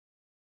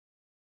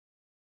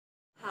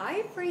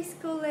Hi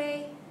preschool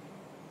A,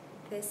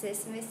 this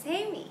is Miss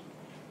Amy,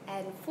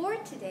 and for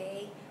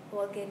today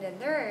we're gonna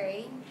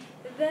learn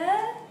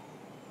the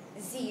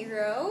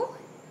 0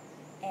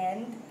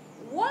 and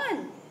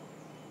 1.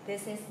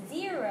 This is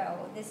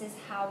 0, this is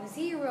how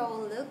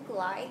 0 look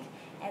like,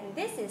 and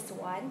this is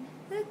 1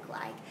 look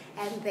like,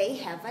 and they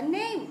have a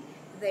name.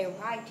 They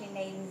write your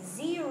name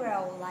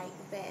 0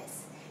 like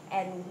this,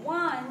 and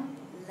 1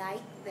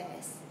 like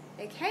this,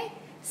 okay?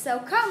 So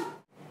come!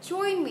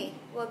 Join me.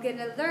 We're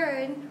gonna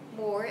learn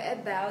more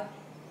about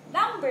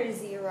number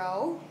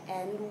 0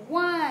 and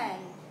 1.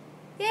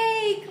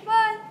 Yay! Come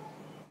on!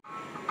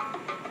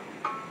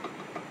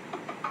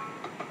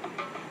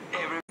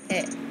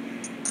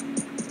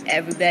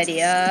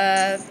 Everybody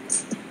up.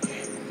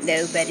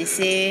 Nobody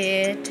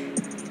sit.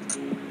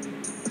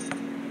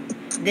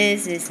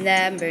 This is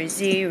number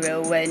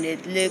 0 when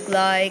it look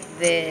like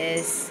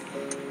this.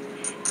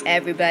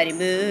 Everybody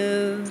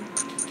move.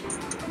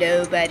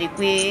 Nobody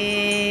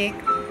quick.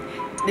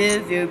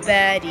 Move your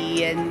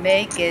body and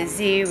make a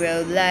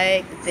 0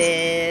 like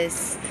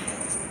this.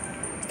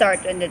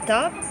 Start on the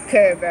top,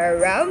 curve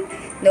around,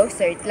 no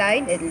straight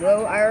line and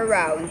go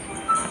around.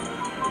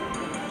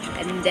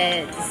 And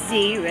then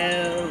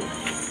 0,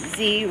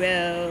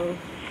 0,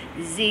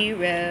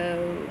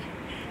 0.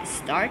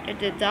 Start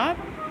at the top,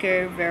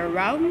 curve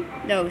around,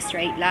 no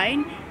straight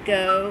line,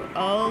 go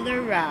all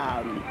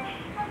around.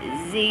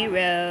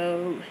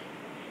 0,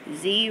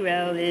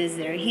 0 is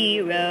their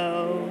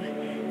hero.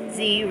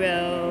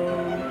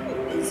 0,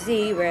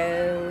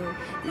 0,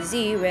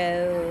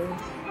 0.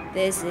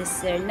 This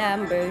is their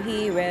number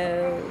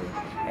hero.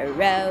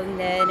 Around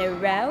and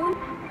around.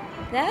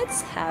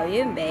 That's how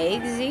you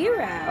make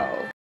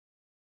 0.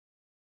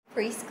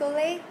 Preschool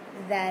A,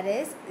 that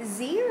is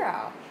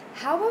 0.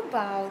 How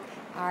about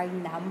our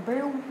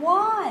number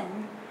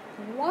 1?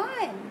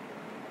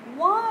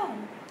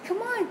 1.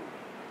 Come on,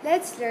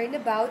 let's learn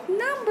about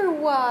number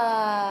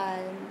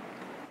 1.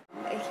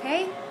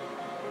 Okay?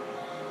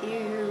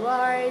 You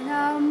are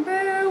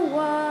number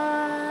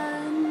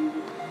 1.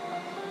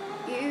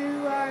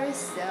 You are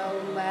so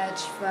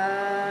much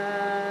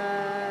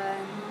fun.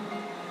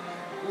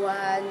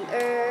 One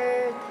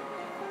earth,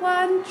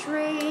 one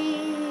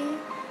tree,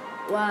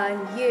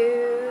 one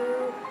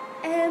you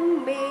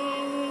and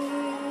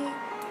me.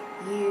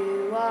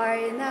 You are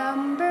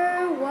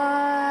number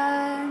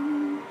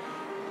 1.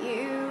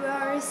 You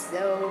are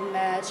so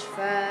much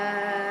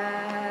fun.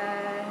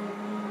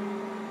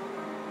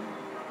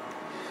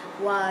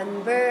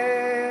 One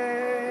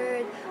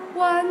bird,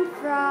 one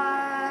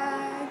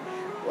frog,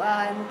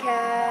 one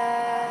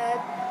cat,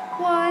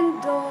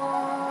 one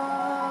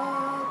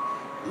dog.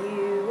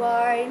 You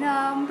are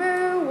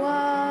number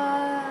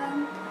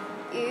 1.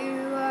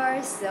 You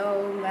are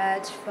so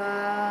much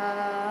fun.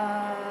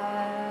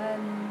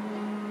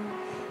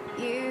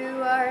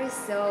 You are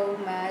so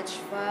much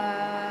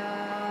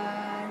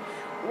fun.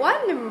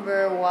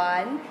 Number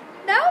one.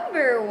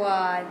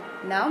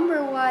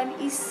 Number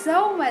 1 is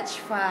so much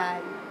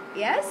fun.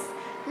 Yes?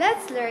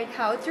 Let's learn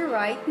how to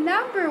write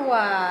number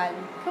 1.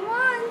 Come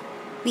on.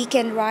 We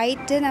can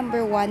write the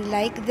number 1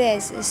 like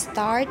this.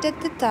 Start at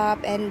the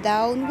top and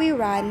down we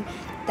run.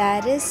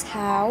 That is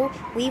how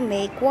we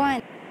make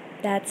 1.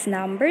 That's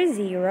number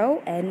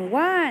 0 and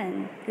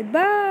 1.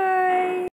 Goodbye.